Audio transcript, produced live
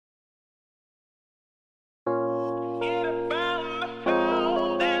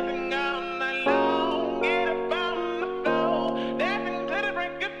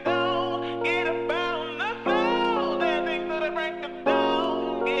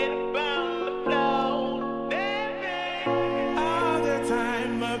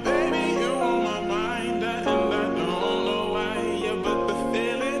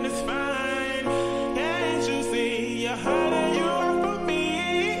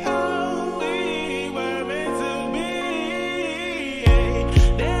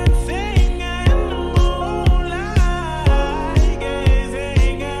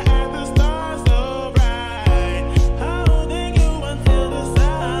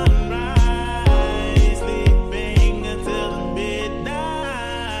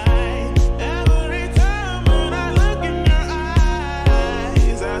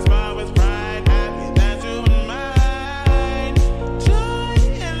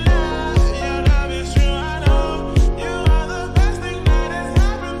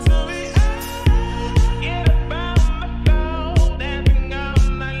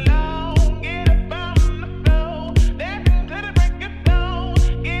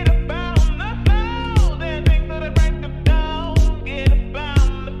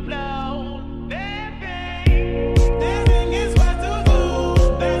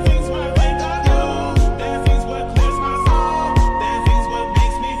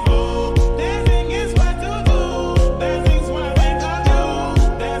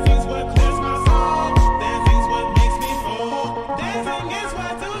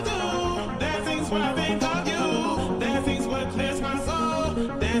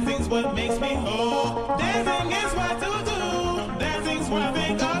what makes me whole. Dancing is what to do. Dancing's what I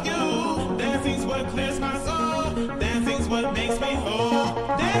think of you. Dancing's what clears my soul. Dancing's what makes me whole.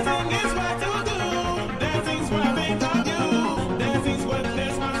 Dancing is what to do. Dancing's what I think of you. Dancing's what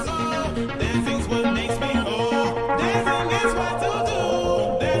clears my soul. Dancing's what makes me whole. Dancing is what to do.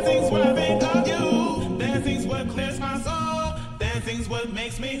 Dancing's what I think of you. Dancing's what clears my soul. Dancing's what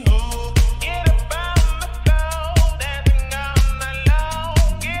makes me whole. Get up on the floor, dancing on the low.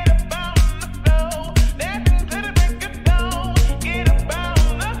 Get up on the floor, dancing to the break of dawn. Get up on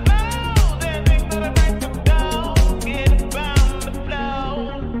the floor, dancing to the break of dawn. Get up on the floor,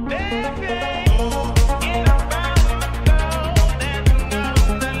 dancing. Get up on the floor, dancing on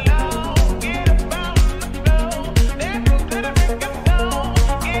the low. Get up on the floor, dancing to the break of dawn.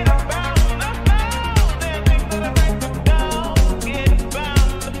 Get up on the floor, dancing to the break of dawn. Get up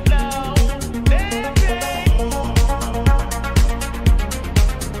on the floor,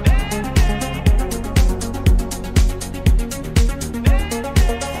 dancing.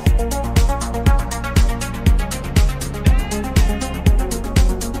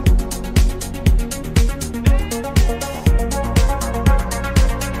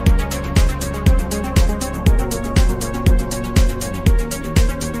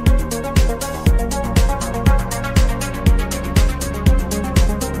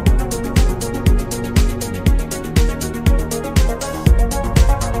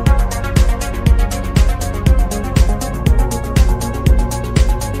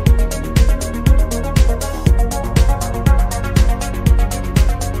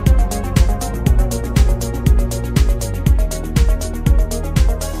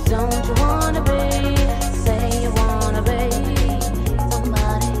 Don't you wanna be, say you wanna be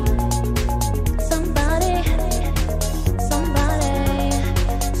somebody, somebody, somebody,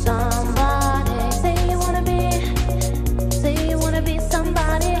 somebody. Say you wanna be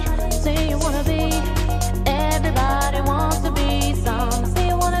somebody, say you wanna be. Everybody wants to be some. Say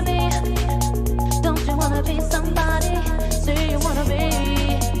you wanna be, don't you wanna be somebody? Say you wanna be.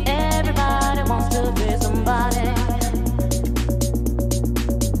 Everybody wants to be somebody.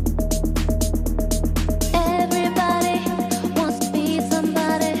 Everybody wants to be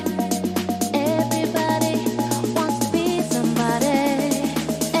somebody. Everybody wants to be somebody.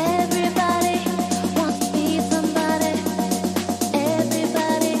 Everybody wants to be somebody.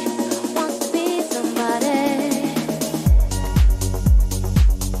 Everybody wants to be somebody.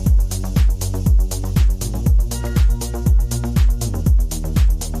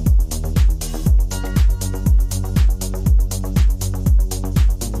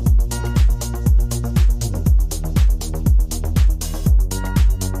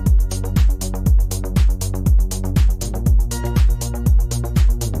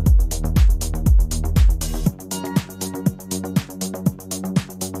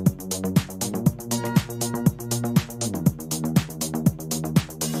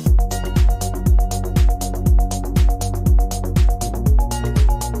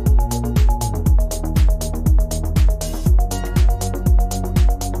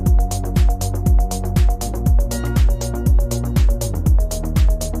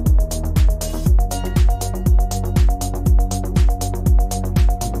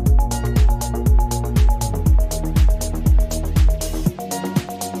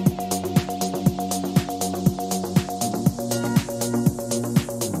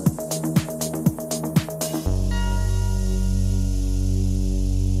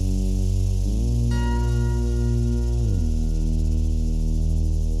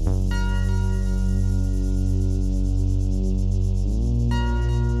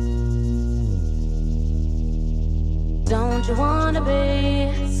 Don't you wanna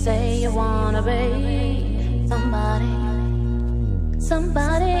be, say you wanna be somebody,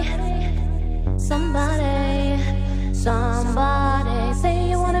 somebody, somebody, somebody. Say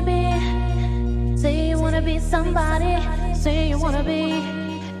you wanna be somebody, say you wanna be.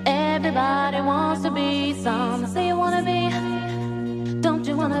 Everybody wants to be some. Say you wanna be, don't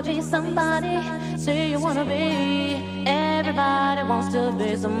you wanna be somebody? Say you wanna be. Everybody wants to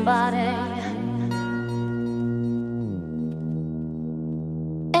be somebody.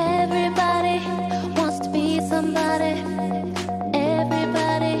 Everybody wants to be somebody.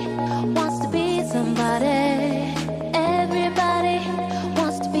 Everybody wants to be somebody. Everybody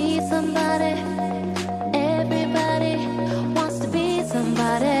wants to be somebody. Everybody wants to be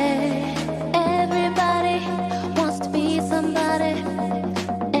somebody. Everybody wants to be somebody.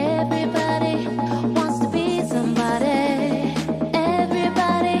 Everybody wants to be somebody.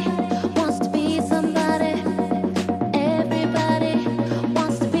 Everybody wants to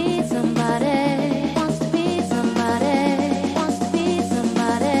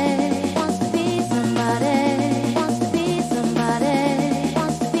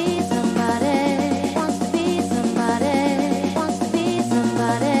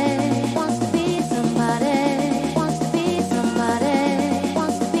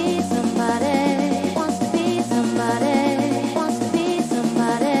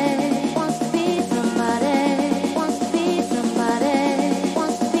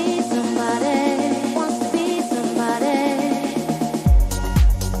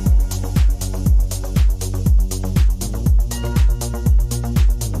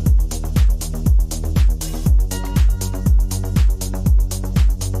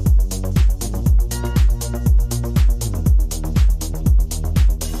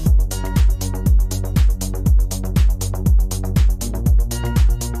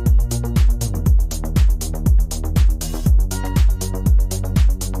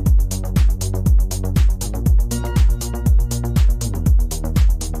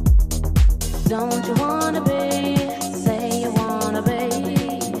Don't you wanna be? Say you wanna be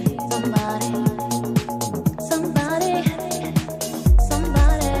somebody, somebody,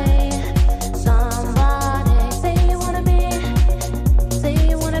 somebody, somebody. Say you wanna be. Say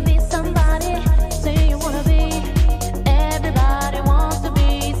you wanna be somebody. Say you wanna be. Everybody wants to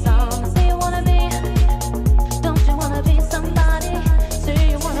be some. Say you wanna be. Don't you wanna be somebody? Say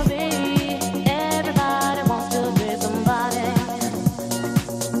you wanna be. Everybody wants to be somebody.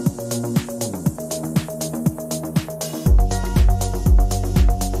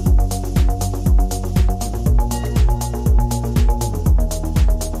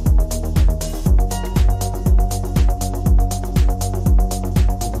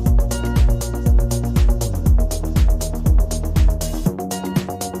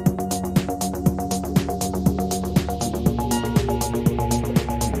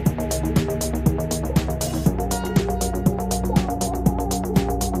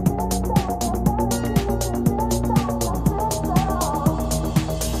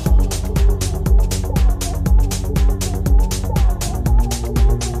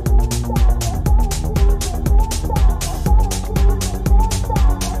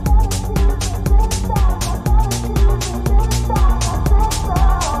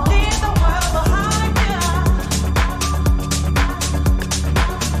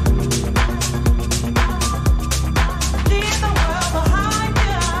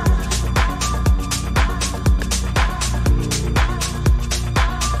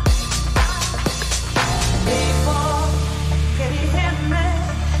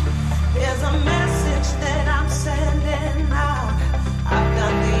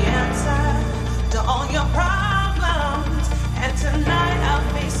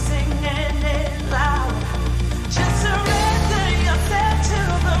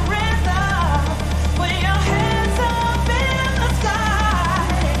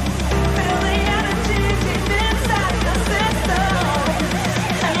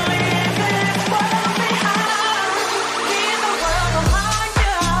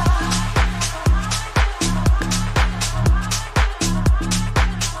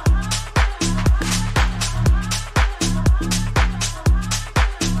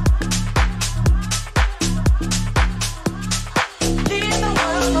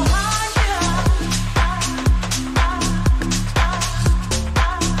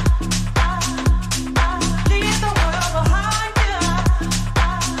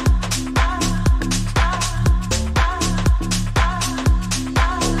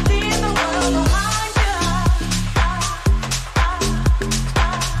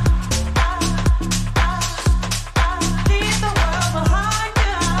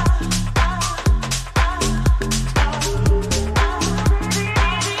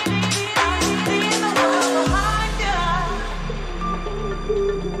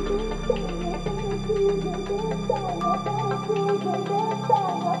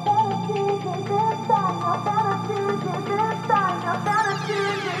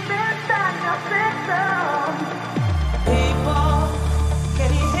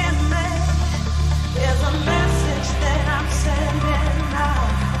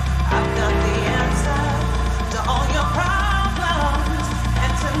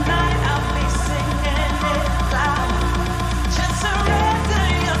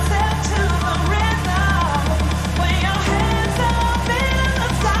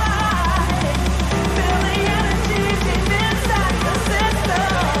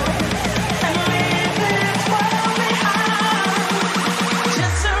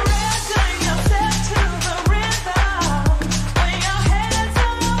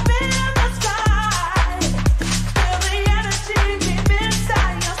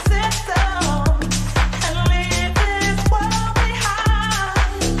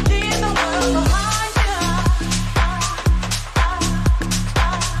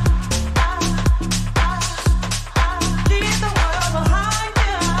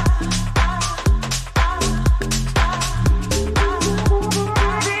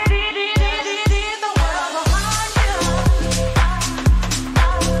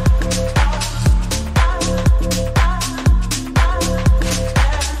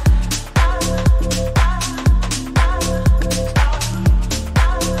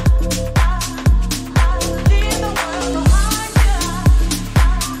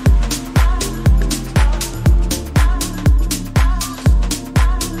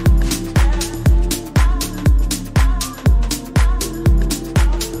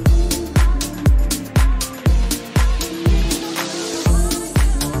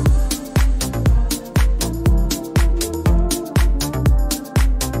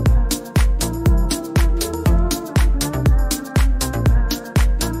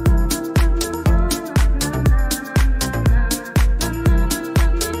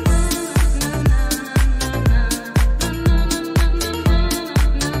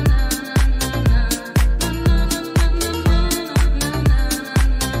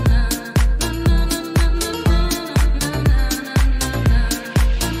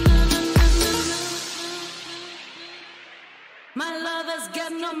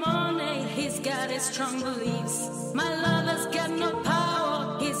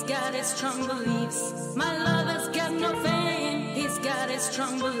 his strong beliefs. My lover's got no fame, he's got his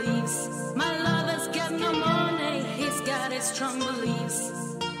strong beliefs. My lover's got no money, he's got his strong beliefs.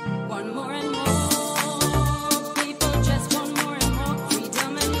 One more and more people just want more and more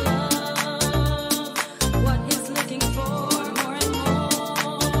freedom and love. What he's looking for. More and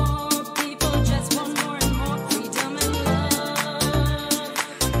more people just want more and more freedom and love.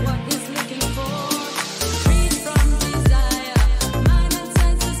 What he's looking for. Freed from desire, mind and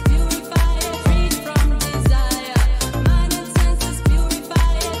senses purified. Freed from desire, mind and senses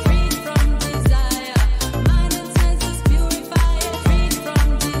purified. Freed from desire, mind and senses purified. Freed from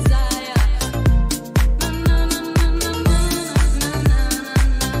desire. Na na na na na na na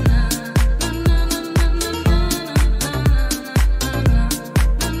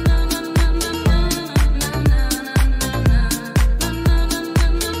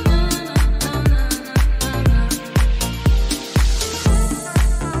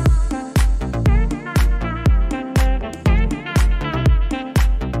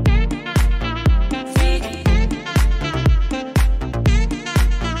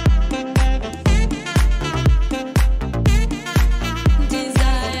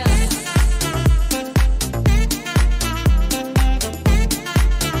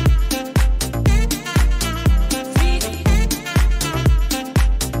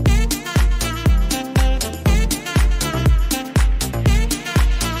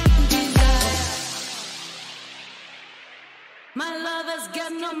My lover's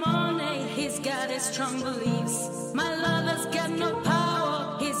got no money, he's got his strong beliefs. My lover's got no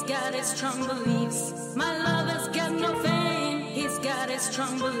power, he's got his strong beliefs. My lover's got no fame, he's got his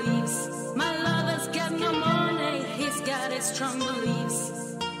strong beliefs. My lover's got no money, he's got his strong beliefs.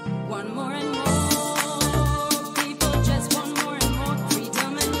 One more and more people just want more and more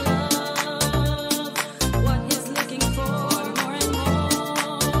freedom and love. What he's looking for. More and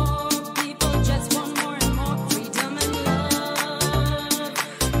more people just want more and more freedom and love.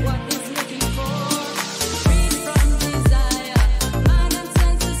 What he's looking for. Freed from desire, mind and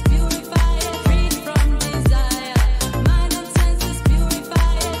senses purified. Freed from desire, mind and senses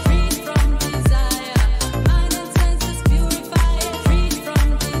purified. Freed from desire, mind and senses purified. Freed from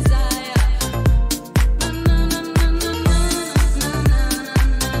desire. Na na na na na na na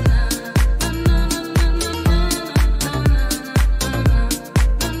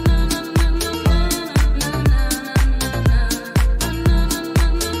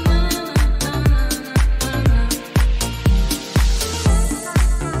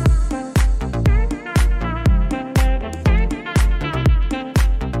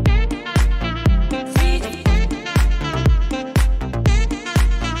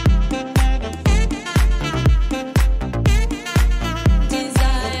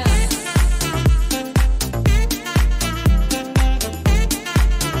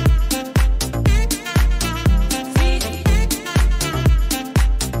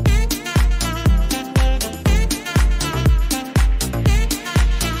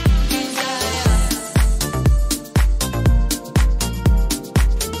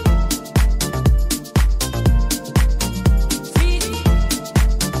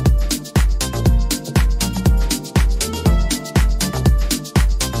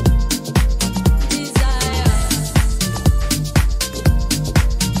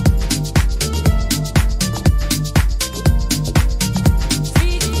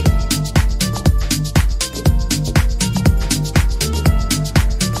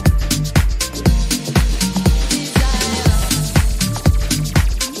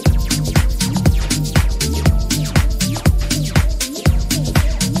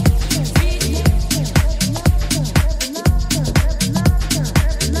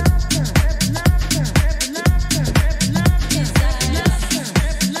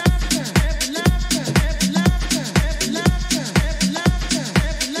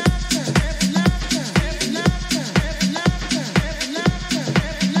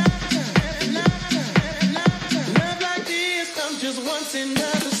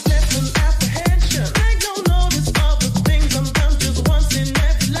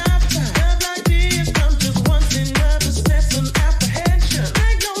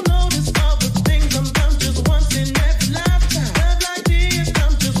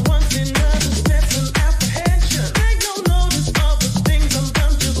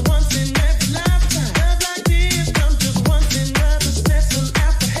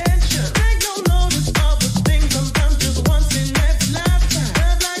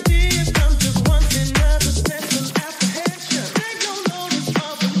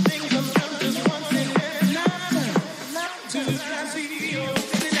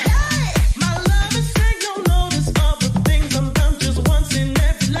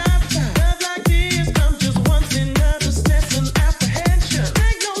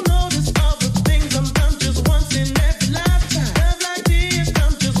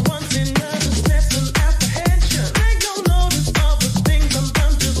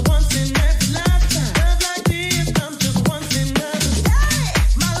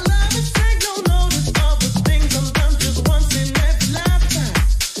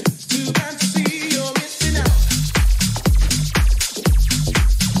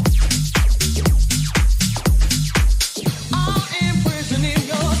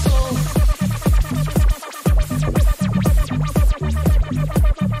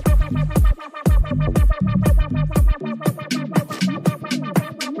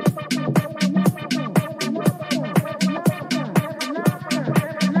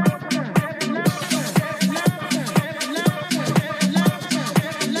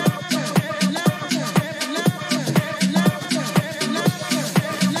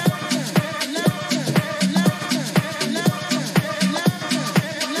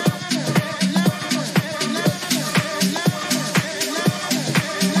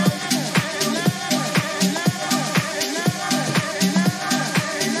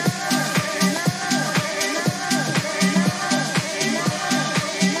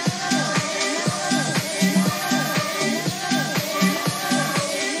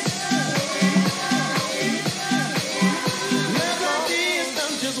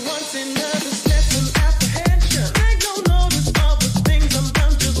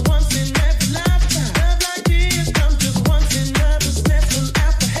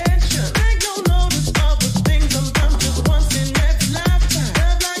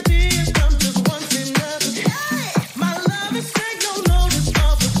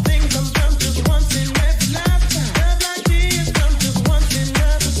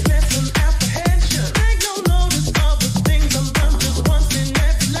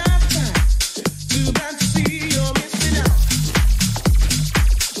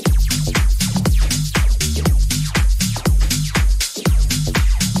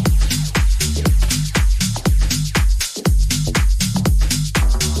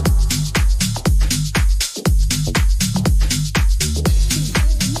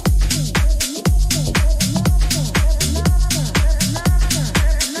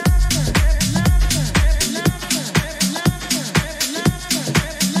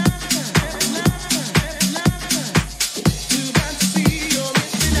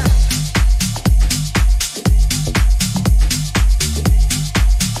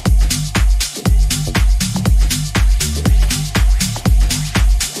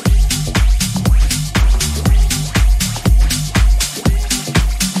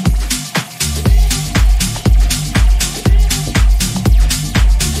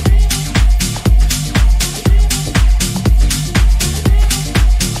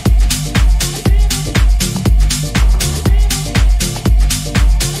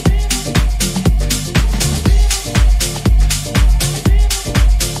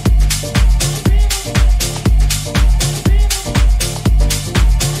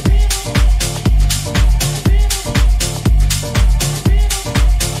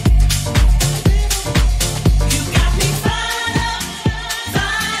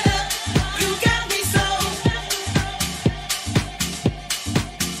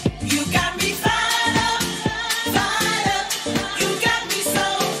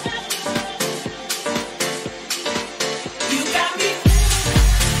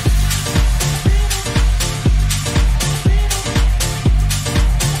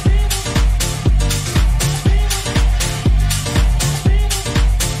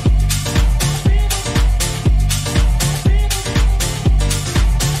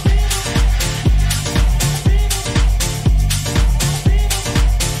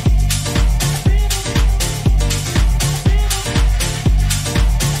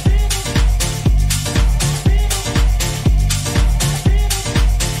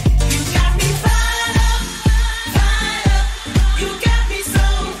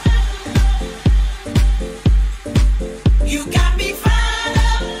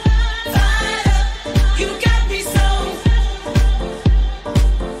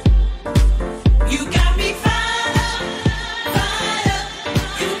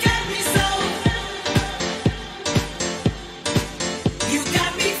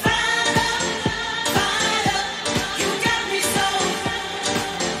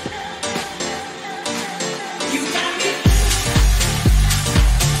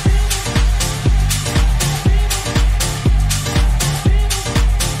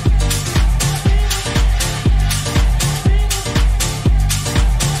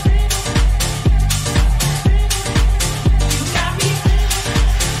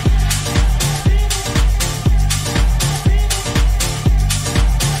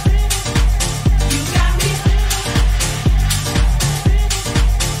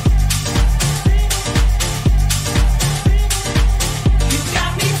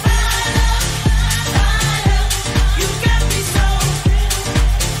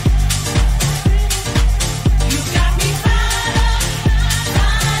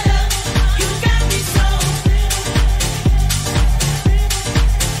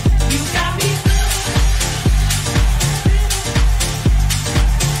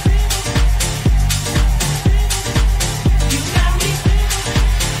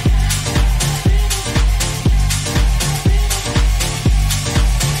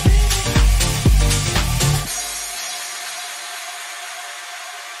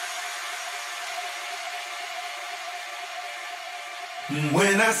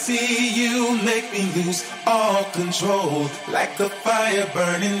When I see you, make me lose all control, like a fire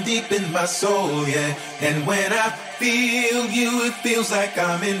burning deep in my soul, yeah. And when I feel you, it feels like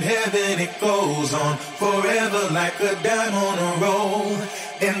I'm in heaven. It goes on forever like a dime on a roll.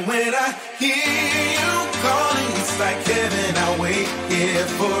 And when I hear you calling, it's like heaven. I wait here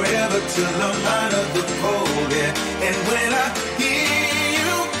forever till I'm out of the cold, yeah. And when I hear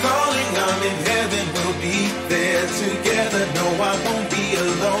you calling, I'm in heaven. We'll be there together. No, I won't be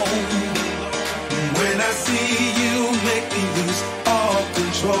alone. When I see you, make me lose all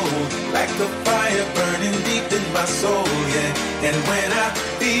control. control, like a fire burning deep in my soul, yeah. And when I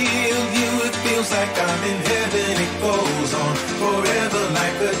feel you, it feels like I'm in heaven. It goes on forever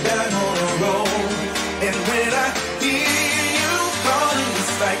like a dime on a roll. And when I hear you calling,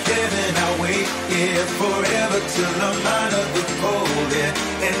 it's like heaven. I wait here forever till I'm out of the cold,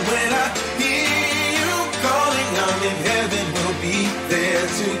 yeah. And when I hear you calling, I'm in heaven. We'll be there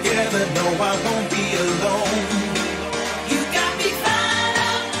together. No, I won't be alone. You got me fired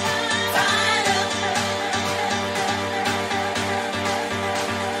up, fired up.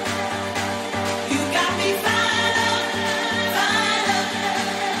 You got me fired up, fired up.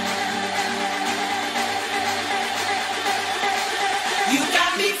 You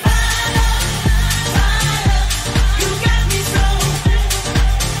got me fired up, fired up. You got me so.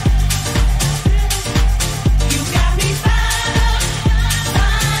 You got me fired up,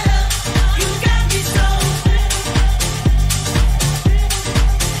 fired up. You got me.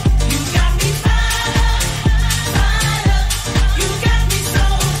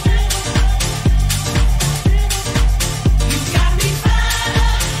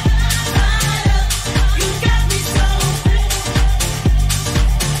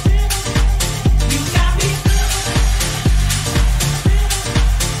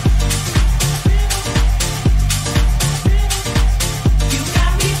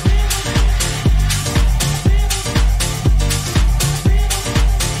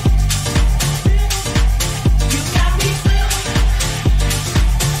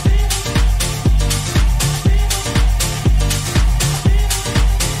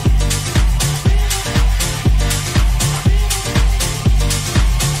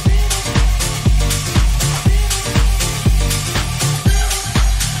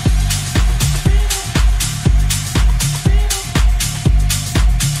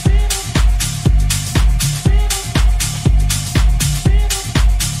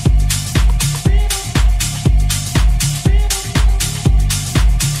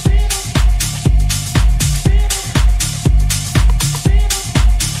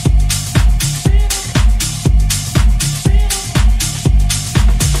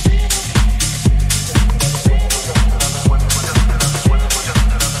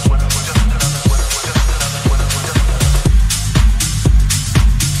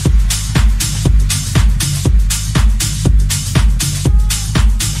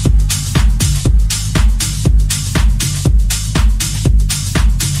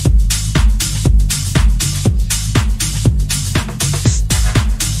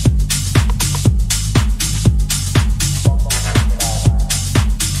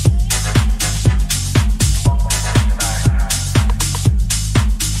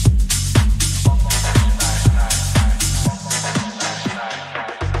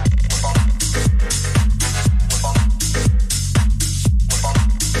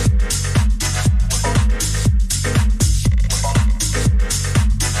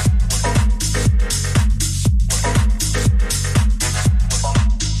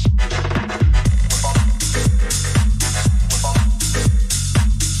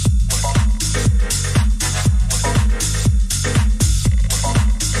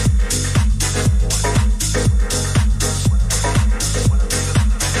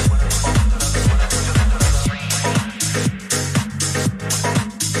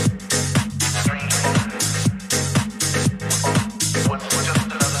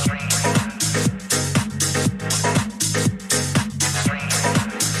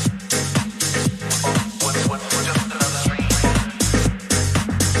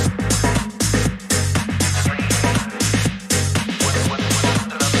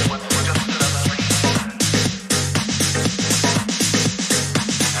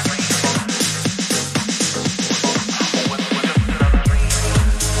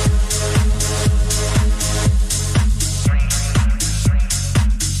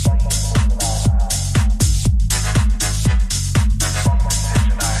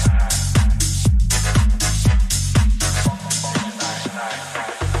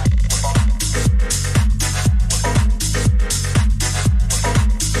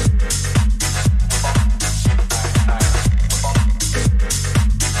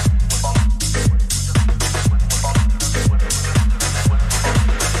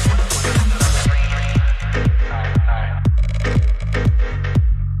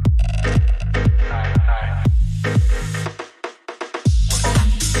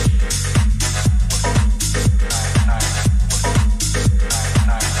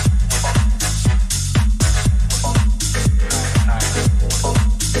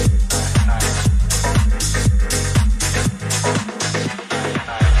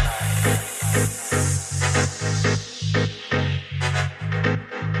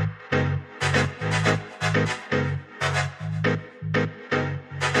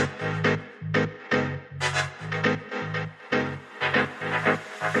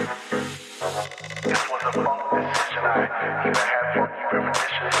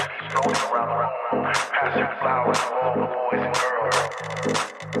 walking around the room, passing flowers to all the boys and girls.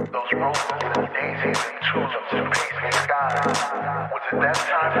 Those roses and daisies and tulips and paisley skies. Was it that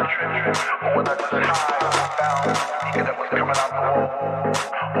time to trip, or was I just high on the sound speaker that was coming out the wall?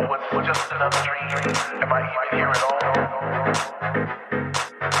 Or was it just another dream? Am I even here at all?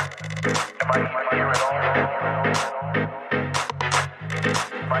 Am I even here at all?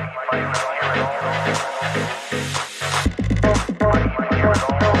 Am I even here at all?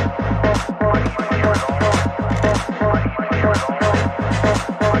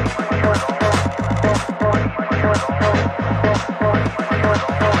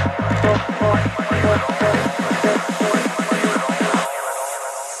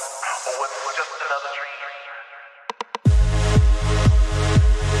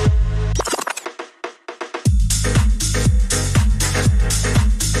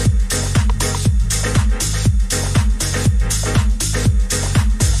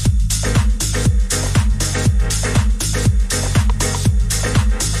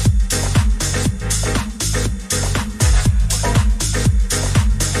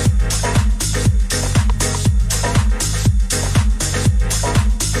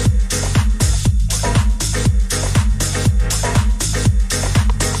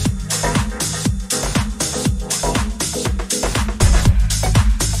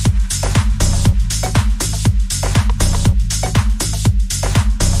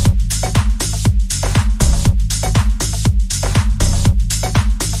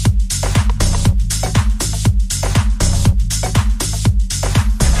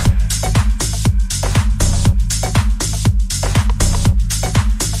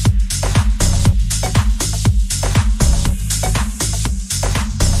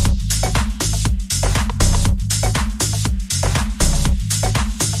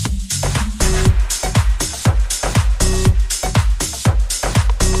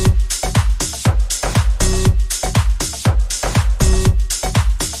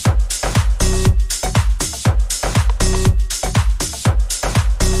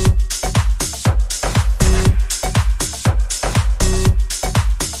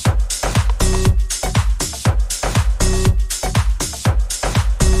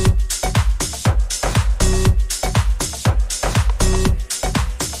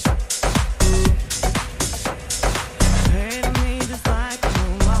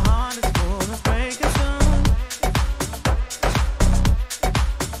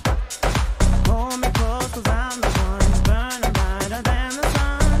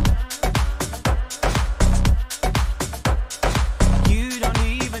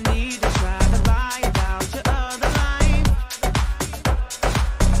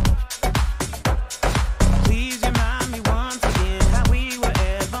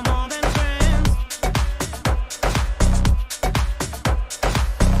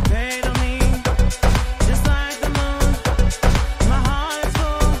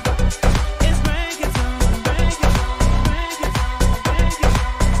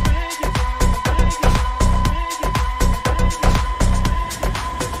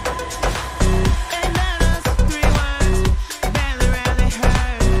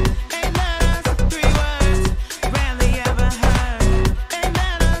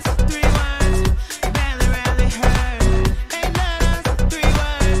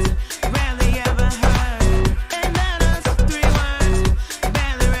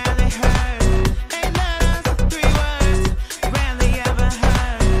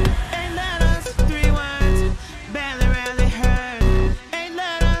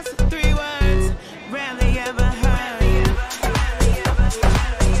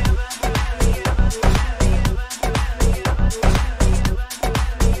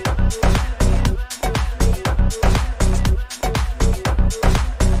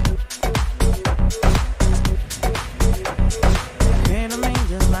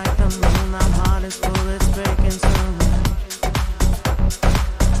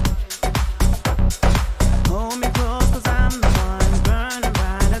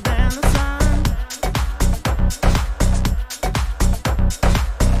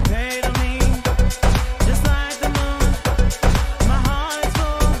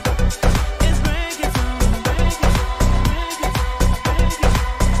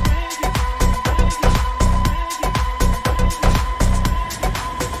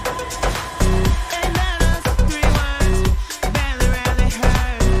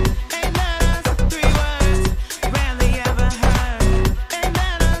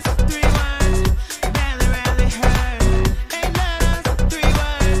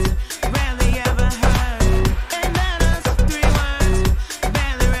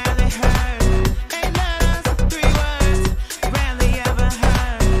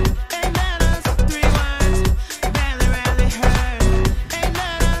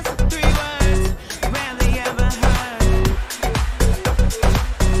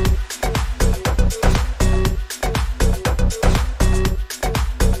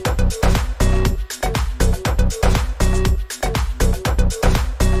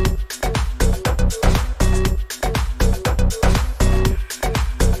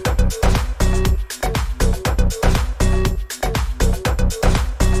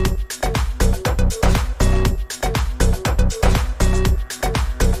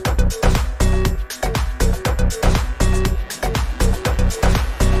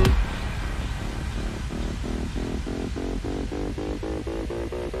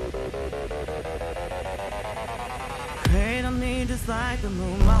 just like the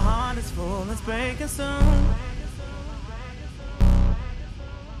moon, my heart is full, it's breaking soon.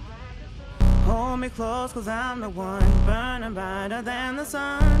 Hold me close, cause I'm the one burning brighter than the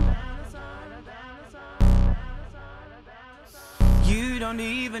sun. You don't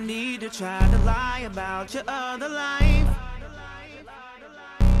even need to try to lie about your other life.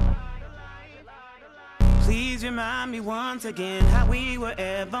 Please remind me once again how we were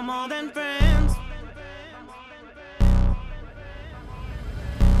ever more than friends.